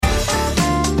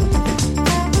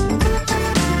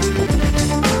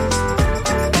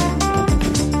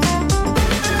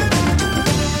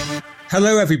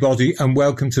Hello, everybody, and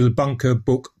welcome to the Bunker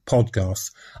Book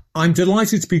Podcast. I'm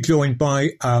delighted to be joined by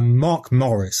Mark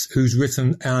Morris, who's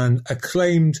written an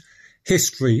acclaimed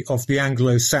history of the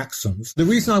Anglo-Saxons. The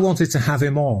reason I wanted to have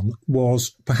him on was,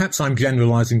 perhaps I'm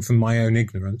generalising from my own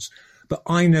ignorance, but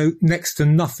I know next to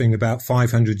nothing about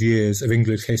 500 years of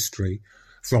English history,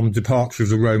 from the departure of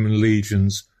the Roman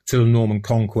legions to the Norman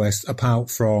conquest, apart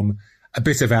from a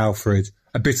bit of Alfred,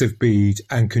 a bit of Bede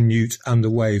and Canute and the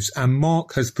Waves. And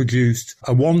Mark has produced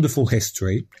a wonderful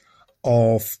history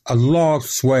of a large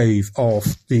swathe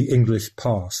of the English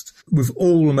past with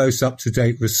all the most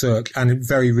up-to-date research and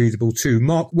very readable too.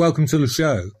 Mark, welcome to the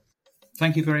show.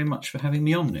 Thank you very much for having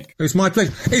me on, Nick. It's my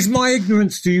pleasure. Is my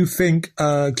ignorance, do you think,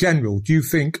 general? Do you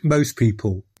think most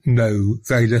people know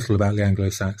very little about the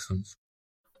Anglo-Saxons?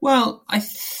 Well, I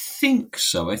think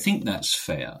so. I think that's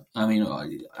fair. I mean,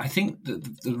 I think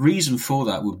that the reason for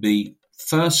that would be,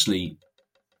 firstly,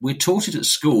 we're taught it at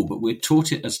school, but we're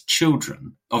taught it as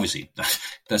children. Obviously,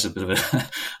 that's a bit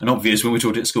of an obvious when we're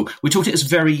taught it at school. We're taught it as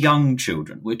very young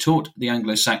children. We're taught the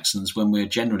Anglo-Saxons when we're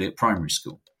generally at primary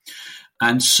school.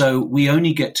 And so we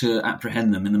only get to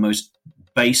apprehend them in the most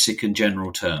basic and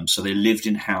general terms. So they lived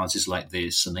in houses like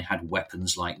this, and they had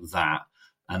weapons like that.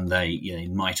 And they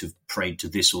might have prayed to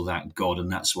this or that god,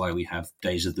 and that's why we have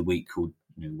days of the week called,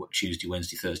 what, Tuesday,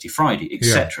 Wednesday, Thursday, Friday,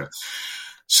 etc. Yeah.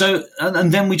 So,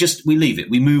 and then we leave it.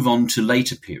 We move on to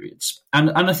later periods,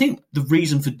 and I think the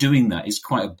reason for doing that is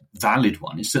quite a valid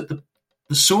one. Is that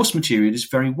the source material is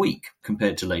very weak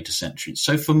compared to later centuries.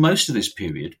 So, for most of this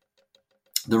period,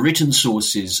 the written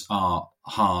sources are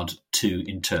hard to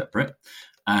interpret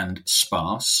and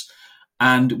sparse.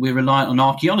 And we're reliant on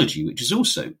archaeology, which is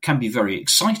also can be very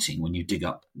exciting when you dig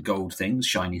up gold things,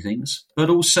 shiny things, but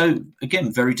also,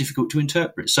 again, very difficult to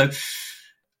interpret. So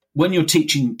when you're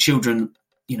teaching children,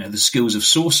 the skills of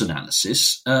source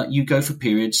analysis, you go for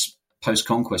periods,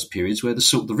 post-conquest periods, where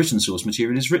the written source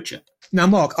material is richer. Now,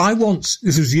 Mark,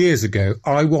 this was years ago,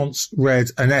 I once read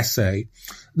an essay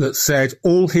that said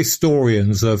all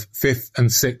historians of 5th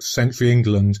and 6th century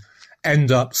England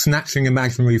end up snatching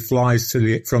imaginary flies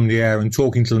from the air and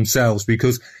talking to themselves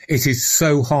because it is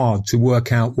so hard to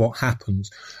work out what happens.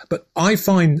 But I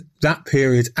find that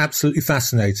period absolutely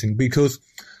fascinating because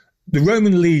the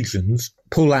Roman legions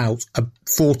pull out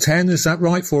 410, is that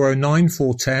right? 409,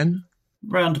 410?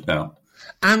 Roundabout.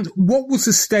 And what was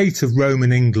the state of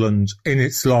Roman England in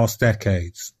its last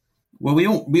decades? Well,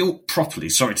 we all properly,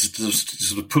 sorry to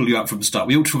sort of pull you out from the start,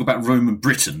 we all talk about Roman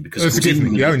Britain because... forgive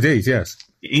me. Yeah, indeed, yes.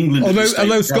 England.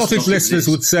 Although Scottish listeners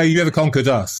would say you never conquered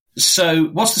us. So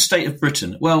what's the state of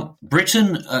Britain? Well,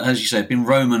 Britain, as you say, had been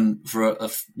Roman for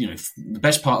the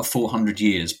best part of 400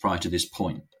 years prior to this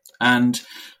point. And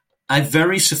a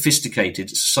very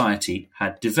sophisticated society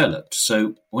had developed.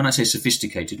 So when I say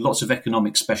sophisticated, lots of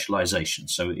economic specialization.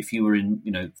 So if you were in,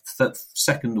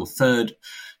 second or third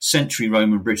century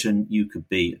Roman Britain, you could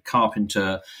be a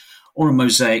carpenter or a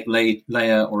mosaic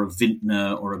layer, or a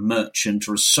vintner, or a merchant,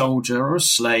 or a soldier, or a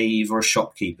slave, or a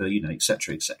shopkeeper,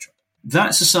 etc., etc.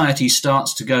 That society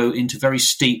starts to go into very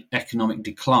steep economic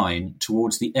decline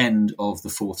towards the end of the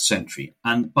 4th century.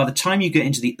 And by the time you get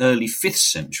into the early 5th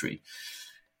century,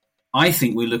 I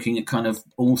think we're looking at kind of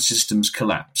all systems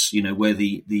collapse, where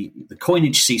the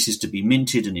coinage ceases to be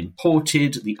minted and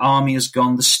imported, the army is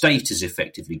gone, the state is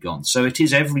effectively gone. So it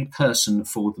is every person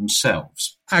for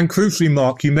themselves. And crucially,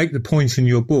 Mark, you make the point in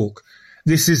your book,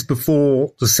 this is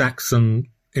before the Saxon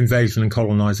invasion and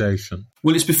colonisation.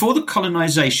 Well, it's before the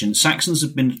colonisation. Saxons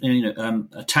have been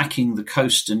attacking the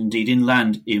coast and indeed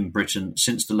inland in Britain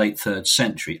since the late 3rd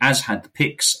century, as had the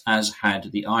Picts, as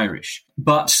had the Irish.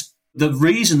 But the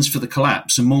reasons for the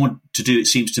collapse are more to do, it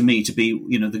seems to me, to be,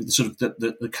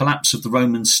 the collapse of the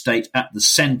Roman state at the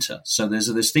centre. So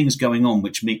there's things going on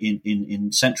which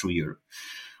in Central Europe,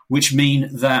 which mean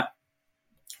that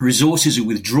resources are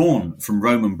withdrawn from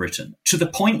Roman Britain to the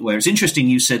point where it's interesting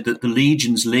you said that the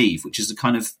legions leave, which is a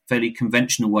kind of fairly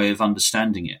conventional way of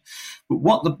understanding it. But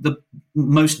what the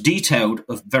most detailed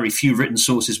of very few written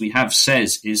sources we have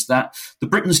says is that the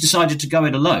Britons decided to go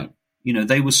it alone.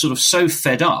 They were sort of so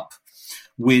fed up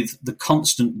with the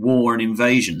constant war and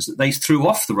invasions that they threw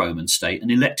off the Roman state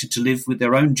and elected to live with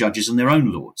their own judges and their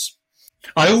own lords.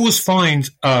 I always find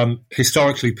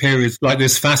historically periods like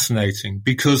this fascinating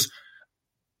because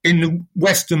in the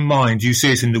Western mind, you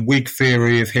see it in the Whig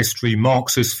theory of history,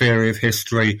 Marxist theory of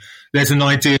history, there's an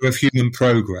idea of human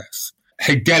progress,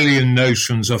 Hegelian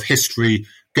notions of history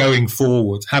going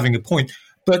forward, having a point.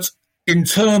 But in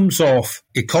terms of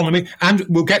economy, and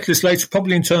we'll get to this later,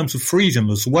 probably in terms of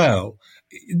freedom as well,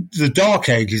 the Dark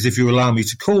Ages, if you allow me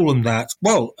to call them that,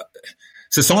 well,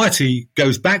 society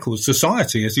goes backwards.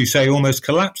 Society, as you say, almost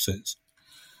collapses.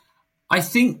 I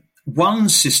think one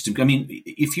system, I mean,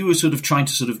 if you were sort of trying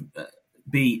to sort of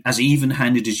be as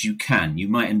even-handed as you can, you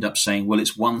might end up saying, well,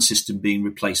 it's one system being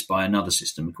replaced by another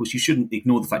system. Of course, you shouldn't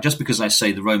ignore the fact, just because I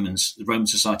say the Roman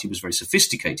society was very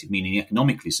sophisticated, meaning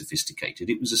economically sophisticated,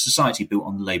 it was a society built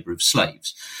on the labour of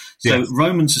slaves. So yes.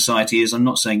 Roman society I'm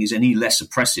not saying is any less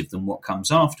oppressive than what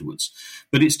comes afterwards,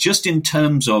 but it's just in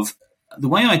terms of the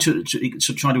way I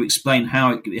try to explain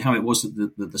how it was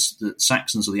that the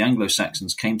Saxons or the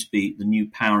Anglo-Saxons came to be the new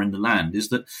power in the land is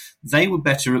that they were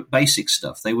better at basic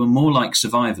stuff. They were more like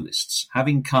survivalists,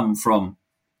 having come from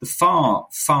the far,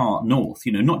 far north,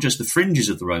 not just the fringes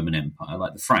of the Roman Empire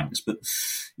like the Franks, but,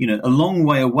 a long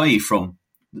way away from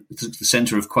the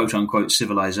centre of quote-unquote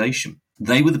civilization.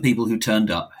 They were the people who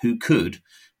turned up who could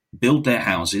build their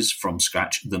houses from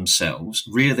scratch themselves,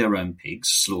 rear their own pigs,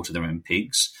 slaughter their own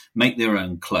pigs, make their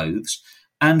own clothes,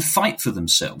 and fight for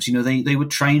themselves. They were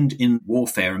trained in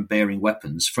warfare and bearing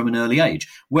weapons from an early age.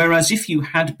 Whereas if you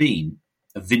had been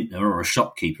a vintner or a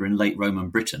shopkeeper in late Roman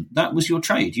Britain, that was your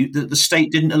trade. The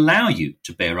state didn't allow you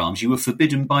to bear arms. You were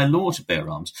forbidden by law to bear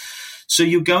arms. So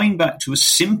you're going back to a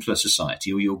simpler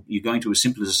society, or you're going to a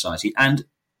simpler society, and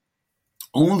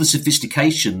all the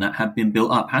sophistication that had been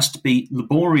built up has to be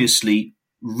laboriously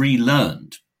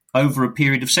relearned over a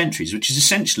period of centuries, which is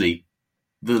essentially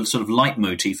the sort of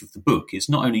leitmotif of the book. It's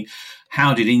not only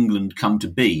how did England come to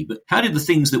be, but how did the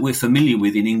things that we're familiar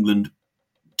with in England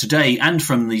today and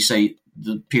from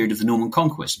the period of the Norman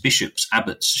conquest, bishops,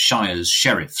 abbots, shires,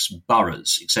 sheriffs,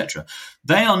 boroughs, etc.,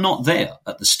 they are not there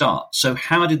at the start. So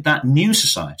how did that new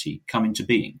society come into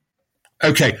being?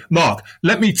 Okay, Mark,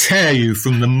 let me tear you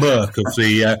from the murk of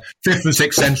the 5th and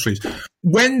 6th centuries.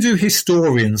 When do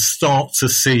historians start to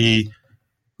see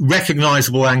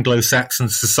recognisable Anglo-Saxon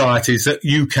societies that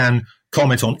you can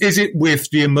comment on? Is it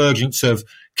with the emergence of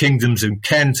kingdoms in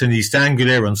Kent and East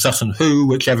Anglia and Sutton Hoo,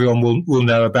 which everyone will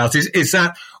know about? Is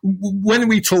that, when are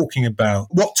we talking about?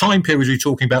 What time period are we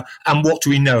talking about, and what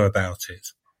do we know about it?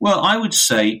 Well, I would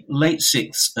say late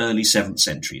 6th, early 7th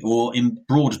century, or in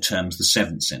broader terms, the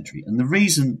 7th century. And the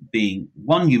reason being,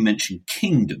 one, you mentioned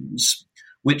kingdoms,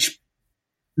 which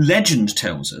legend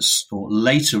tells us, or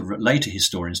later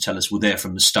historians tell us, were there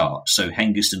from the start. So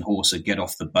Hengist and Horsa get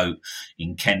off the boat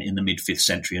in Kent in the mid-5th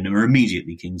century and are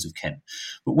immediately kings of Kent.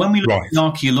 But when we look at the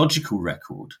archaeological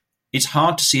record, it's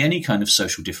hard to see any kind of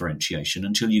social differentiation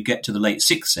until you get to the late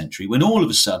 6th century, when all of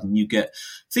a sudden you get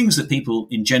things that people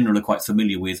in general are quite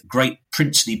familiar with, great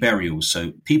princely burials,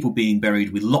 so people being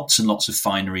buried with lots and lots of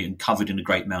finery and covered in a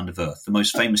great mound of earth, the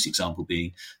most famous example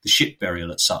being the ship burial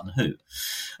at Sutton Hoo.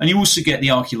 And you also get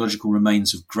the archaeological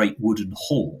remains of great wooden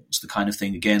halls, the kind of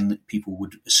thing, again, that people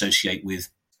would associate with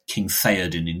King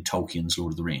Theoden in Tolkien's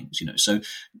Lord of the Rings. So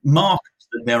mark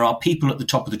that there are people at the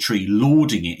top of the tree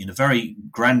lording it in a very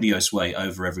grandiose way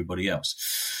over everybody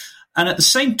else. And at the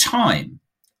same time,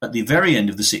 at the very end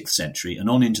of the 6th century and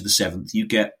on into the 7th, you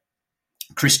get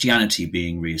Christianity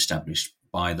being re-established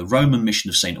by the Roman mission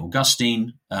of St.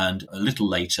 Augustine, and a little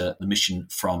later, the mission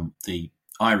from the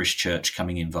Irish church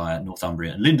coming in via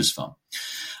Northumbria and Lindisfarne.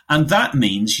 And that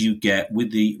means you get,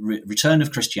 with the return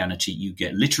of Christianity, you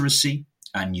get literacy,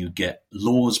 and you get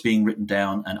laws being written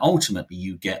down, and ultimately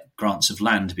you get grants of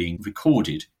land being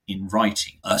recorded in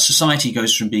writing. Society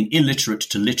goes from being illiterate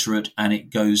to literate, and it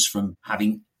goes from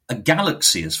having a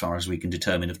galaxy, as far as we can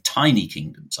determine, of tiny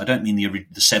kingdoms. I don't mean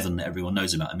the 7 that everyone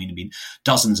knows about. I mean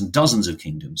dozens and dozens of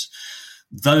kingdoms.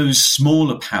 Those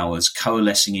smaller powers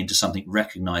coalescing into something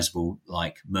recognisable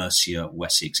like Mercia,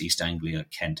 Wessex, East Anglia,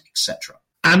 Kent, etc.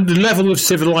 And the level of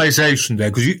civilization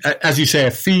there, because as you say,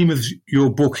 a theme of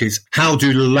your book is how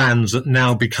do the lands that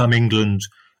now become England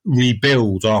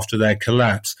rebuild after their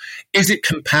collapse? Is it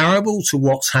comparable to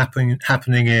what's happening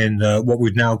in what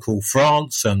we'd now call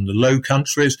France and the Low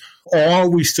Countries, or are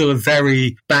we still a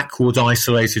very backward,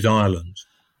 isolated island?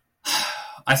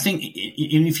 I think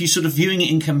if you're sort of viewing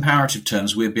it in comparative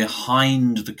terms, we're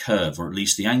behind the curve, or at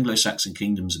least the Anglo-Saxon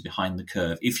kingdoms are behind the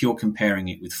curve if you're comparing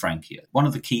it with Francia. One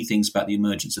of the key things about the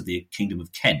emergence of the Kingdom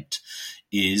of Kent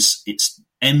is it's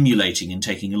emulating and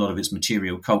taking a lot of its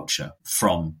material culture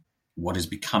from what is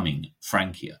becoming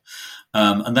Francia.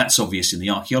 And that's obvious in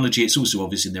the archaeology. It's also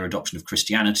obvious in their adoption of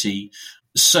Christianity.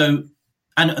 So,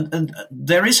 and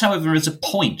there is, however, a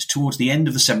point towards the end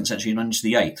of the 7th century and into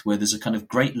the 8th where there's a kind of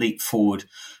great leap forward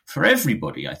for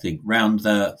everybody, I think, round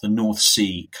the North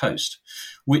Sea coast,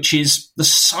 which is the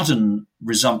sudden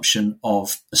resumption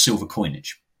of a silver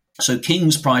coinage. So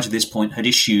kings prior to this point had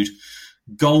issued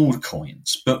gold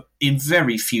coins, but in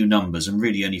very few numbers, and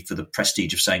really only for the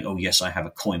prestige of saying, oh, yes, I have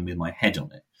a coin with my head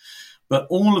on it. But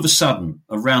all of a sudden,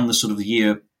 around the sort of the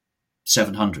year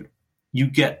 700, you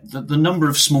get the number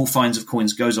of small finds of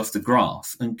coins goes off the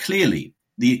graph, and clearly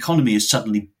the economy is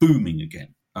suddenly booming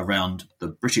again around the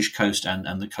British coast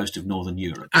and the coast of Northern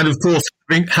Europe. And of course,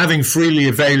 having freely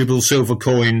available silver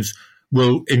coins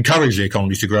will encourage the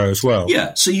economy to grow as well.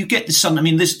 Yeah, so you get this sudden,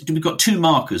 we've got two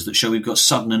markers that show we've got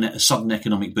sudden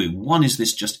economic boom. One is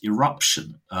this just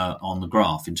eruption on the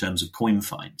graph in terms of coin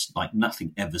finds, like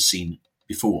nothing ever seen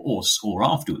before or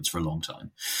afterwards for a long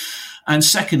time. And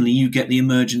secondly, you get the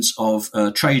emergence of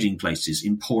trading places,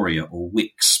 emporia or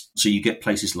wicks. So you get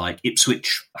places like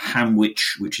Ipswich,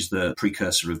 Hamwich, which is the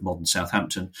precursor of modern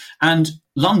Southampton, and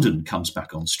London comes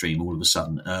back on stream all of a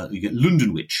sudden. You get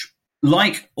Londonwich.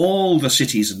 Like all the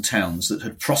cities and towns that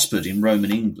had prospered in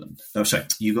Roman England,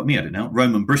 you got me at it now,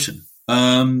 Roman Britain,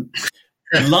 London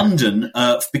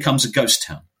becomes a ghost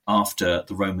town after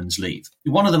the Romans leave.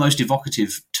 One of the most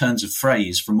evocative turns of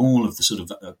phrase from all of the sort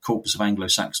of corpus of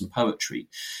Anglo-Saxon poetry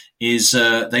is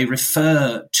they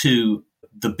refer to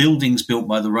the buildings built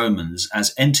by the Romans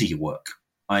as enter your work,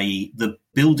 i.e. the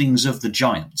buildings of the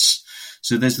giants.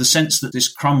 So there's the sense that this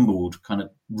crumbled, kind of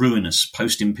ruinous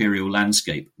post-imperial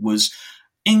landscape was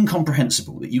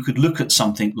incomprehensible, that you could look at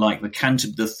something like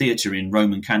the theatre in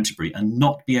Roman Canterbury and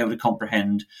not be able to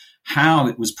comprehend how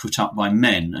it was put up by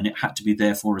men, and it had to be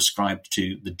therefore ascribed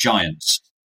to the giants.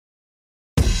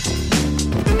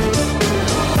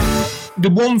 The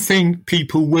one thing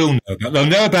people will know about, they'll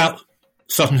know about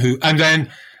Sutton Hoo, and then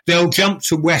they'll jump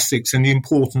to Wessex and the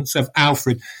importance of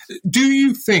Alfred. Do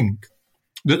you think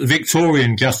that the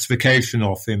Victorian justification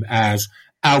of him as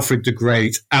Alfred the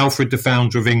Great, Alfred the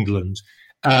founder of England,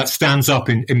 stands up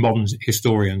in modern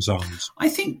historians' eyes? I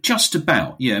think just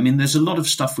about, yeah. There's a lot of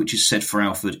stuff which is said for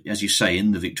Alfred, as you say,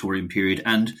 in the Victorian period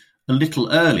and a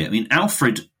little earlier.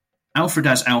 Alfred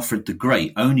as Alfred the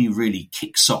Great only really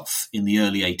kicks off in the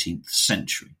early 18th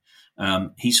century.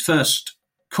 He's first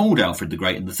called Alfred the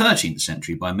Great in the 13th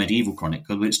century by a medieval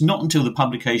chronicle, but it's not until the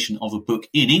publication of a book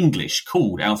in English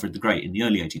called Alfred the Great in the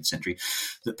early 18th century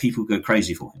that people go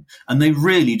crazy for him. And they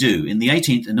really do. In the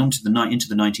 18th and into the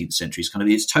 19th century,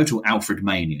 it's total Alfred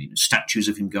mania. Statues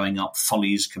of him going up,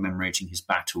 follies commemorating his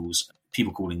battles,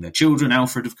 people calling their children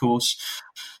Alfred, of course.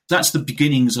 That's the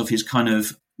beginnings of his kind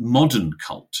of modern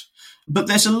cult. But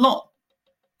there's a lot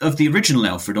of the original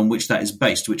Alfred on which that is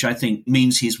based, which I think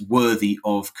means he's worthy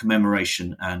of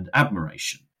commemoration and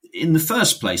admiration. In the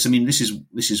first place,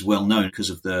 this is well known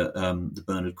because of the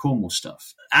Bernard Cornwall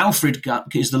stuff. Alfred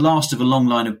is the last of a long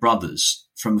line of brothers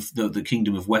from the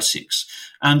Kingdom of Wessex,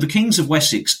 and the kings of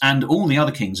Wessex and all the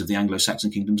other kings of the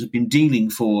Anglo-Saxon kingdoms have been dealing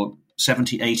for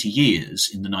 70, 80 years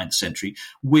in the 9th century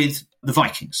with the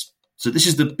Vikings. So this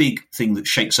is the big thing that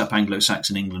shakes up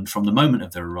Anglo-Saxon England from the moment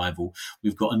of their arrival.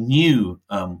 We've got a new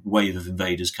wave of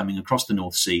invaders coming across the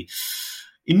North Sea,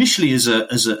 initially as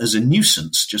a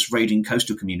nuisance, just raiding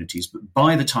coastal communities. But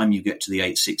by the time you get to the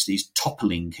 860s,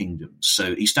 toppling kingdoms.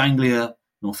 So East Anglia,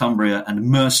 Northumbria and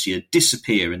Mercia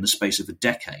disappear in the space of a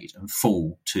decade and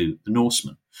fall to the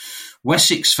Norsemen.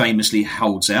 Wessex famously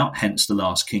holds out, hence the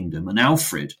last kingdom. And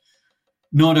Alfred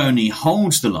not only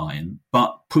holds the line,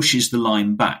 but pushes the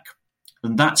line back.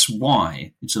 And that's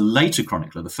why it's a later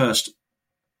chronicler, the first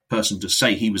person to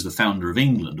say he was the founder of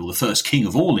England, or the first king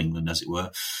of all England, as it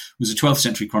were, was a 12th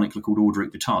century chronicler called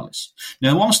Orderic Vitalis.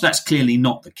 Now, whilst that's clearly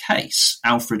not the case,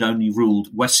 Alfred only ruled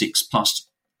Wessex plus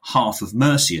half of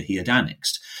Mercia he had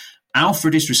annexed.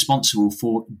 Alfred is responsible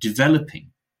for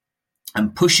developing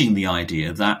and pushing the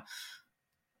idea that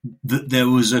there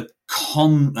was a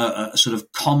sort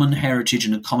of common heritage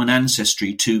and a common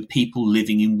ancestry to people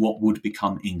living in what would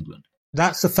become England.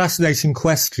 That's a fascinating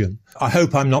question. I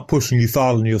hope I'm not pushing you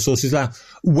far on your sources now.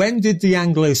 When did the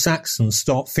Anglo-Saxons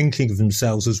start thinking of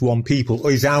themselves as one people?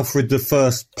 Or is Alfred the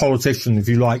first politician, if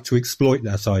you like, to exploit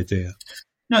that idea?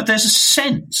 No, there is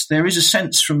a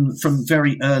sense from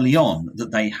very early on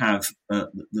that they have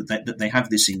that they have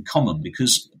this in common,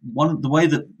 because the way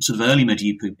that sort of early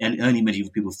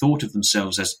medieval people thought of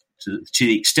themselves as to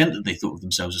the extent that they thought of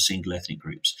themselves as single ethnic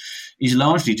groups is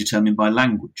largely determined by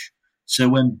language. So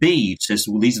when Bede says,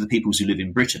 well, these are the peoples who live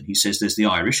in Britain, he says there's the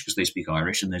Irish because they speak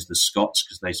Irish, and there's the Scots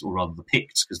or rather the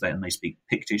Picts because they speak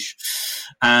Pictish,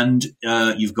 and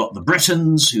you've got the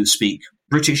Bretons who speak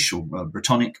British or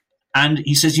Brittonic, and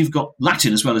he says you've got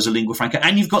Latin as well as a lingua franca,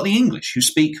 and you've got the English who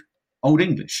speak Old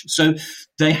English. So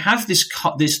they have this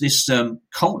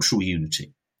cultural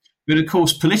unity, but of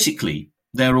course politically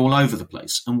they're all over the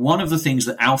place. And one of the things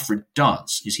that Alfred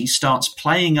does is he starts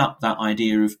playing up that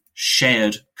idea of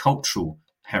shared cultural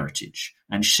heritage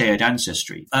and shared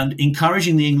ancestry, and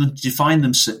encouraging the English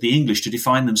to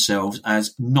define themselves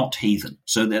as not heathen.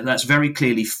 So that's very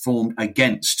clearly formed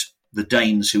against the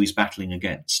Danes who he's battling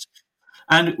against.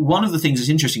 And one of the things that's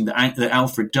interesting that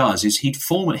Alfred does is he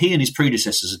and his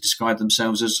predecessors have described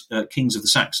themselves as kings of the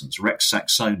Saxons, Rex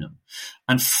Saxonum.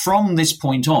 And from this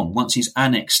point on, once he's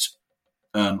annexed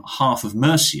half of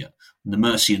Mercia, and the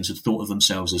Mercians had thought of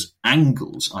themselves as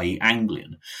Angles, i.e.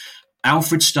 Anglian,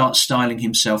 Alfred starts styling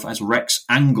himself as Rex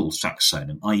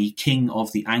Anglo-Saxonum, i.e. king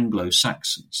of the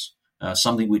Anglo-Saxons,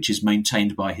 something which is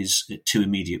maintained by his two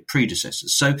immediate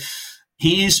predecessors. So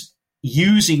he is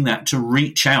using that to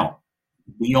reach out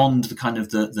beyond the kind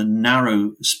of the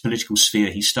narrow political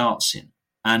sphere he starts in.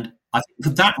 And I think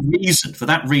for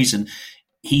that reason,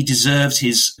 he deserves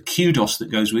his kudos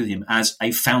that goes with him as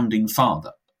a founding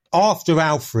father. After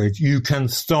Alfred, you can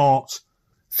start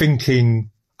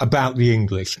thinking about the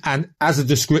English, and as a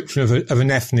description of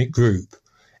an ethnic group,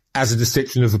 as a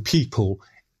description of a people,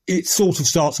 it sort of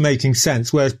starts making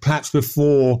sense. Whereas perhaps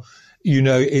before,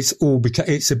 it's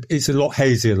a lot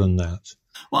hazier than that.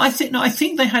 Well, I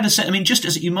think they had a sense. I mean, just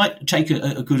as you might take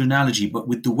a good analogy, but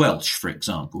with the Welsh, for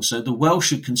example. So the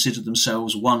Welsh had considered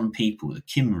themselves one people, the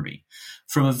Cymry,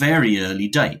 from a very early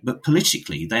date. But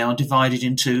politically, they are divided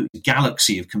into a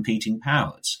galaxy of competing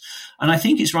powers. And I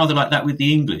think it's rather like that with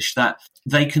the English, that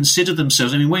they consider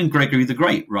themselves. I mean, when Gregory the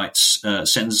Great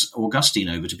sends Augustine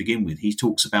over to begin with, he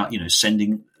talks about,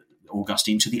 sending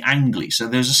Augustine to the Angli. So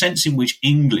there's a sense in which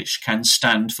English can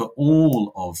stand for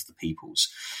all of the peoples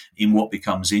in what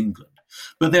becomes England.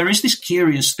 But there is this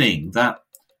curious thing that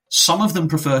some of them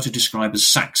prefer to describe as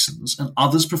Saxons and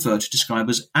others prefer to describe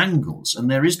as Angles. And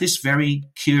there is this very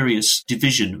curious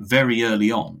division very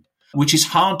early on, which is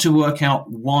hard to work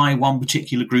out why one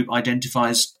particular group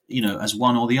identifies, as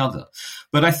one or the other.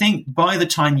 But I think by the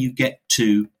time you get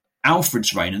to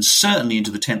Alfred's reign, and certainly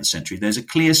into the 10th century, there's a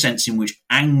clear sense in which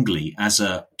Angli, as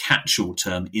a catch-all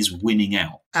term, is winning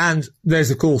out. And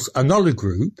there's, of course, another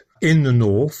group in the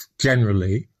north,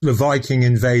 generally, the Viking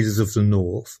invaders of the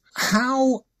north.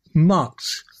 How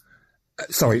much,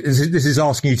 this is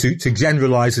asking you to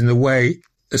generalise in the way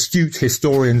astute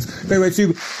historians,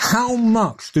 how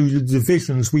much do the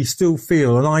divisions we still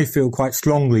feel, and I feel quite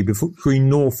strongly, between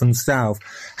north and south,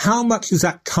 how much does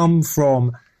that come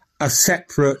from a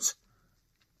separate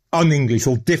un-English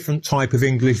or different type of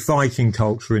English Viking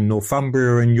culture in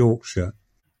Northumbria and Yorkshire?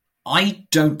 I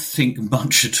don't think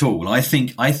much at all. I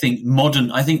think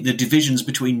the divisions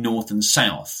between north and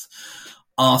south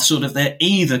are they're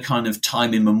either kind of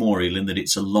time immemorial in that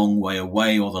it's a long way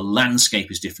away or the landscape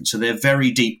is different. So they're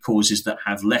very deep causes that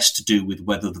have less to do with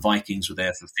whether the Vikings were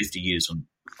there for 50 years or not.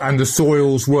 And the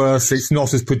soil's worse, it's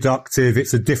not as productive,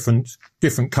 it's a different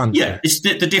country. Yeah, it's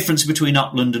the difference between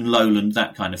upland and lowland,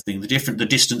 that kind of thing. The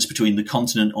distance between the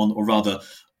continent or rather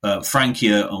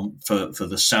Francia for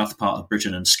the south part of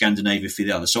Britain and Scandinavia for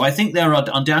the other. So I think there are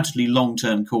undoubtedly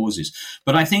long-term causes.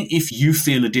 But I think if you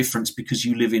feel a difference because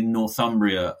you live in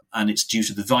Northumbria and it's due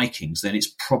to the Vikings, then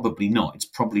it's probably not. It's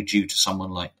probably due to someone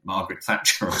like Margaret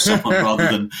Thatcher or someone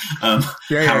rather than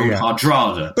Harold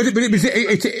Hardrada. But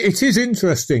it is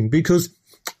interesting because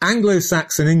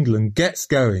Anglo-Saxon England gets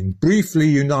going, briefly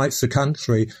unites the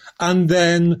country, and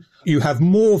then you have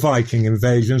more Viking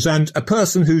invasions, and a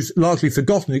person who's largely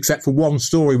forgotten except for one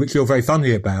story which you're very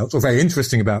funny about, or very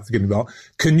interesting about, forgive me, Mark,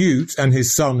 Canute and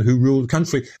his son who ruled the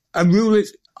country, and rule it,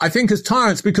 I think, as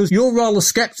tyrants, because you're rather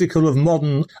sceptical of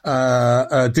modern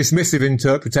dismissive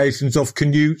interpretations of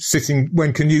Canute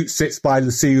when Canute sits by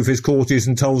the sea with his courtiers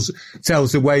and tells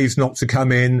the waves not to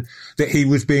come in, that he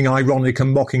was being ironic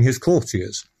and mocking his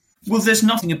courtiers. Well, there's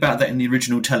nothing about that in the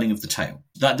original telling of the tale.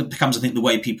 That becomes, I think, the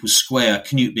way people square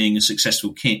Canute being a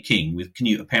successful king with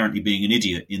Canute apparently being an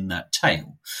idiot in that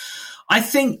tale. I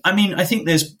think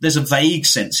there's a vague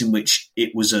sense in which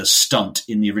it was a stunt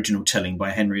in the original telling by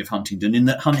Henry of Huntingdon, in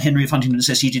that Henry of Huntingdon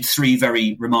says he did 3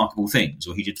 very remarkable things,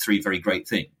 or he did 3 very great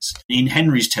things. In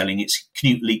Henry's telling, it's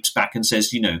Canute leaps back and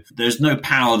says, there's no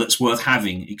power that's worth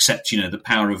having except, the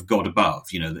power of God above,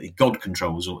 that God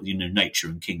controls, or, nature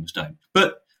and kings don't.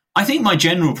 But I think my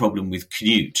general problem with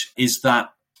Canute is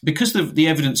that because the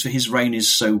evidence for his reign is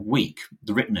so weak,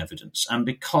 the written evidence, and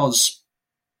because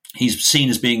he's seen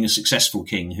as being a successful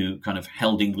king who kind of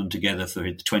held England together for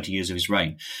the 20 years of his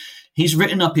reign, he's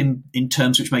written up in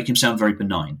terms which make him sound very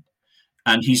benign.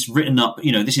 And he's written up,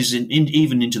 this is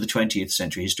even into the 20th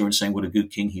century, historians saying what a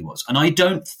good king he was. And I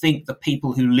don't think the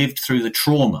people who lived through the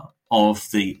trauma of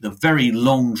the very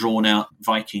long drawn out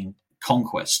Viking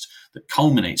conquest that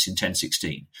culminates in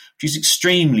 1016, which is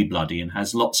extremely bloody and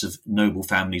has lots of noble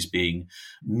families being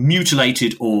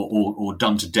mutilated or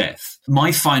done to death.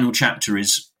 My final chapter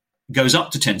goes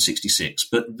up to 1066,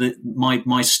 but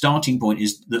my starting point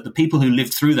is that the people who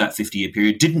lived through that 50-year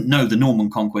period didn't know the Norman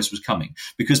conquest was coming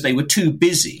because they were too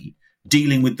busy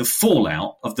dealing with the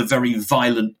fallout of the very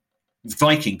violent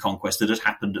Viking conquest that had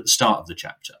happened at the start of the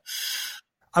chapter.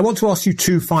 I want to ask you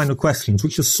two final questions,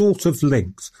 which are sort of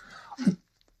linked,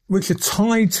 which are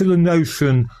tied to the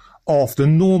notion of the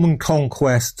Norman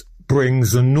conquest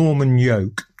brings the Norman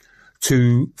yoke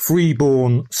to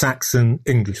freeborn Saxon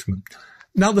Englishmen.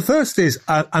 Now, the first is,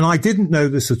 and I didn't know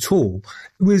this at all,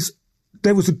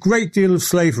 there was a great deal of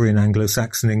slavery in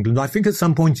Anglo-Saxon England. I think at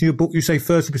some point in your book you say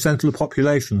 30% of the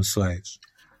population are slaves.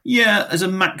 Yeah, as a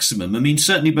maximum. I mean,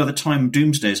 certainly by the time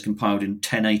Domesday is compiled in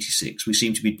 1086, we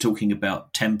seem to be talking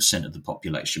about 10% of the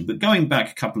population. But going back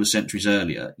a couple of centuries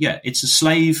earlier, yeah, it's a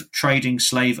slave trading,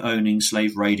 slave owning,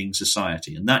 slave raiding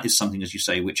society. And that is something, as you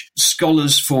say, which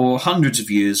scholars for hundreds of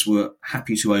years were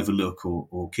happy to overlook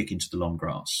or kick into the long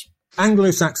grass.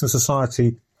 Anglo-Saxon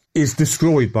society is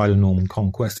destroyed by the Norman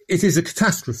conquest. It is a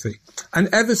catastrophe. And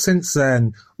ever since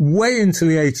then, way into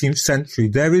the 18th century,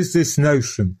 there is this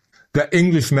notion that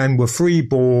Englishmen were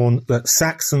freeborn, that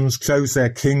Saxons chose their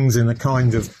kings in a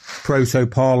kind of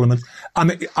proto-parliament. I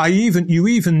mean, you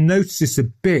even noticed this a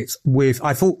bit with,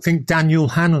 I think Daniel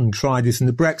Hannan tried this in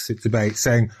the Brexit debate,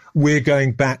 saying we're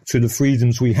going back to the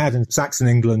freedoms we had in Saxon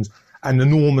England and the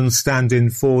Normans stand in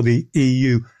for the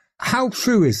EU. How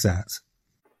true is that?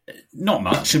 Not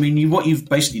much. I mean, what you've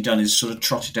basically done is sort of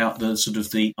trotted out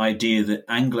the idea that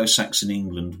Anglo-Saxon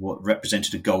England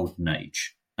represented a golden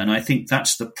age. And I think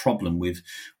that's the problem with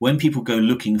when people go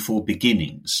looking for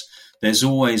beginnings, there's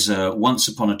always once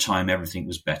upon a time everything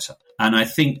was better. And I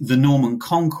think the Norman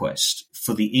conquest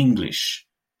for the English,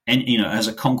 and as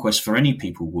a conquest for any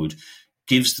people would,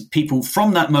 gives the people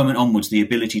from that moment onwards the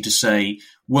ability to say,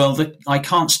 well, I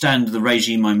can't stand the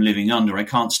regime I'm living under, I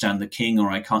can't stand the king,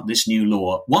 or I can't this new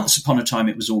law. Once upon a time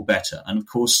it was all better. And of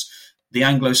course, the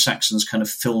Anglo-Saxons kind of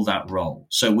fill that role.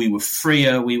 So we were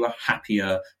freer, we were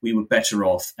happier, we were better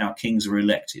off, our kings were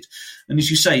elected. And as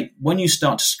you say, when you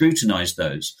start to scrutinise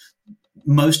those,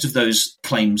 most of those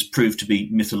claims prove to be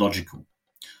mythological.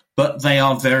 But they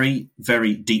are very,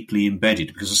 very deeply embedded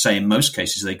because, as I say, in most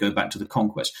cases, they go back to the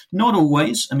conquest. Not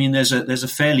always. I mean, there's a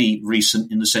fairly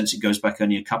recent, in the sense it goes back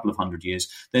only a couple of hundred years,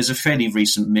 there's a fairly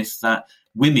recent myth that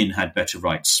women had better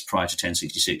rights prior to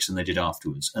 1066 than they did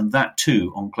afterwards. And that,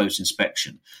 too, on close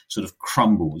inspection, sort of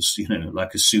crumbles,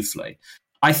 like a souffle.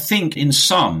 I think in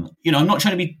some, I'm not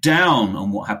trying to be down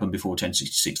on what happened before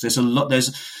 1066. There's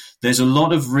a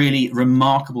lot of really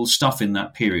remarkable stuff in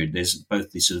that period. There's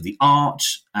both the sort of the art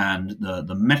and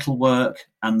the metalwork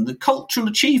and the cultural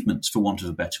achievements, for want of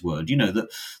a better word,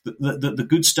 the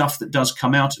good stuff that does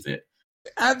come out of it.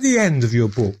 At the end of your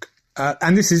book,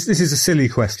 and this is a silly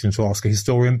question to ask a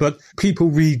historian, but people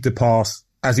read the past,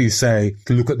 as you say,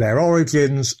 to look at their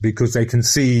origins because they can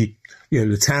see,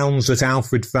 the towns that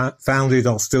Alfred founded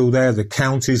are still there. The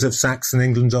counties of Saxon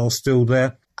England are still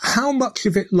there. How much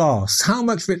of it lasts? How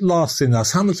much of it lasts in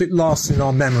us? How much of it lasts in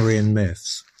our memory and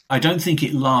myths? I don't think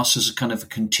it lasts as a kind of a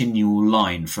continual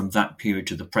line from that period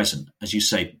to the present. As you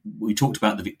say, we talked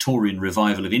about the Victorian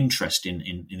revival of interest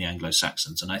in the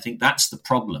Anglo-Saxons, and I think that's the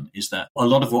problem, is that a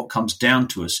lot of what comes down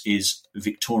to us is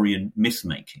Victorian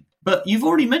myth-making. But you've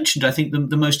already mentioned, I think, some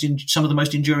of the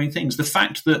most enduring things. The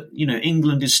fact that,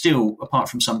 England is still, apart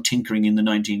from some tinkering in the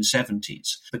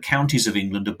 1970s, the counties of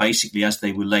England are basically as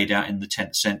they were laid out in the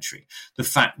 10th century. The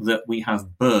fact that we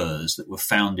have burghs that were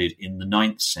founded in the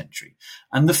 9th century.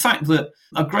 And the fact that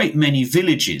a great many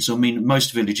villages,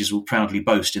 most villages will proudly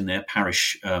boast in their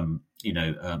parish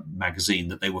magazine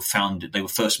that they were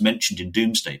first mentioned in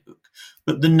Domesday Book.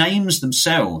 But the names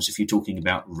themselves, if you're talking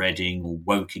about Reading or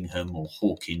Wokingham or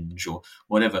Hawkinge or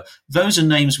whatever, those are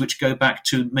names which go back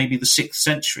to maybe the 6th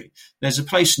century. There's a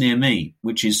place near me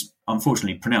which is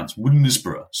unfortunately pronounced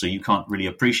Wodensborough, so you can't really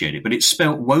appreciate it, but it's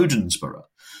spelt Wodensborough.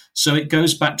 So it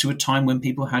goes back to a time when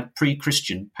people had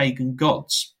pre-Christian pagan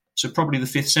gods, so probably the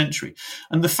 5th century.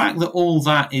 And the fact that all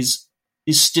that is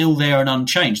still there and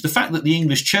unchanged. The fact that the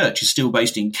English church is still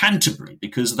based in Canterbury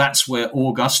because that's where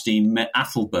Augustine met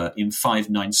Athelbert in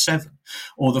 597,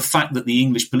 or the fact that the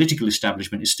English political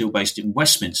establishment is still based in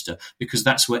Westminster because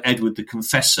that's where Edward the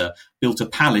Confessor built a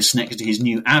palace next to his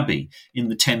new abbey in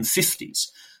the 1050s.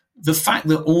 The fact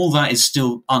that all that is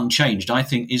still unchanged, I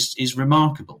think, is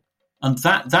remarkable. And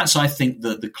that's, I think,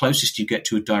 the closest you get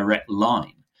to a direct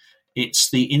line.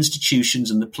 It's the institutions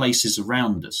and the places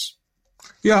around us.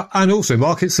 Yeah, and also,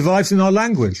 Mark, it survives in our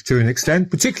language to an extent,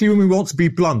 particularly when we want to be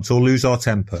blunt or lose our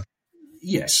temper.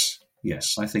 Yes,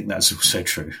 I think that's also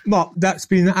true. Mark, that's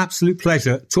been an absolute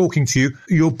pleasure talking to you.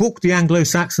 Your book, The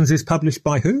Anglo-Saxons, is published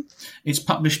by who? It's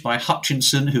published by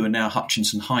Hutchinson, who are now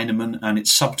Hutchinson Heinemann, and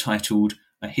it's subtitled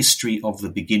A History of the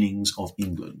Beginnings of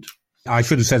England. I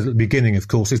should have said at the beginning, of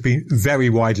course, it's been very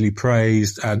widely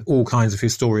praised and all kinds of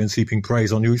historians heaping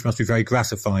praise on you, which must be very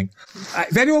gratifying.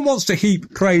 If anyone wants to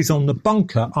heap praise on The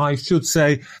Bunker, I should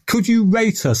say, could you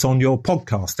rate us on your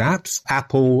podcast apps,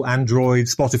 Apple, Android,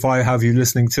 Spotify, however you're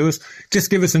listening to us?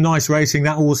 Just give us a nice rating.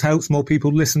 That always helps more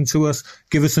people listen to us.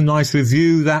 Give us a nice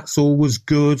review. That's always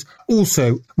good.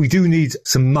 Also, we do need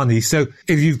some money. So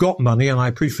if you've got money, and I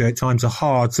appreciate times are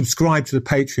hard, subscribe to the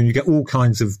Patreon. You get all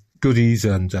kinds of goodies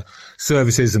and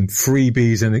services and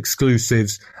freebies and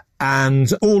exclusives,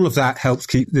 and all of that helps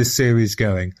keep this series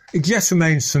going. It just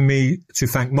remains for me to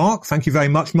thank Mark. Thank you very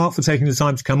much, Mark, for taking the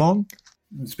time to come on.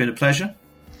 It's been a pleasure.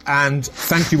 And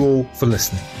thank you all for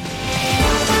listening.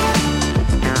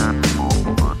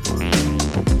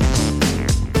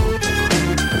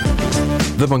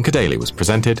 The Bunker Daily was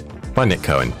presented by Nick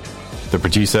Cohen. The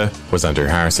producer was Andrew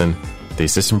Harrison. The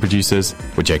assistant producers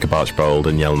were Jacob Archbold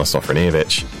and Yelena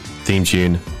Sofronievich. Theme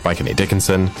tune by Kenny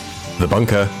Dickinson. The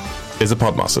Bunker is a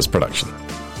Podmasters production.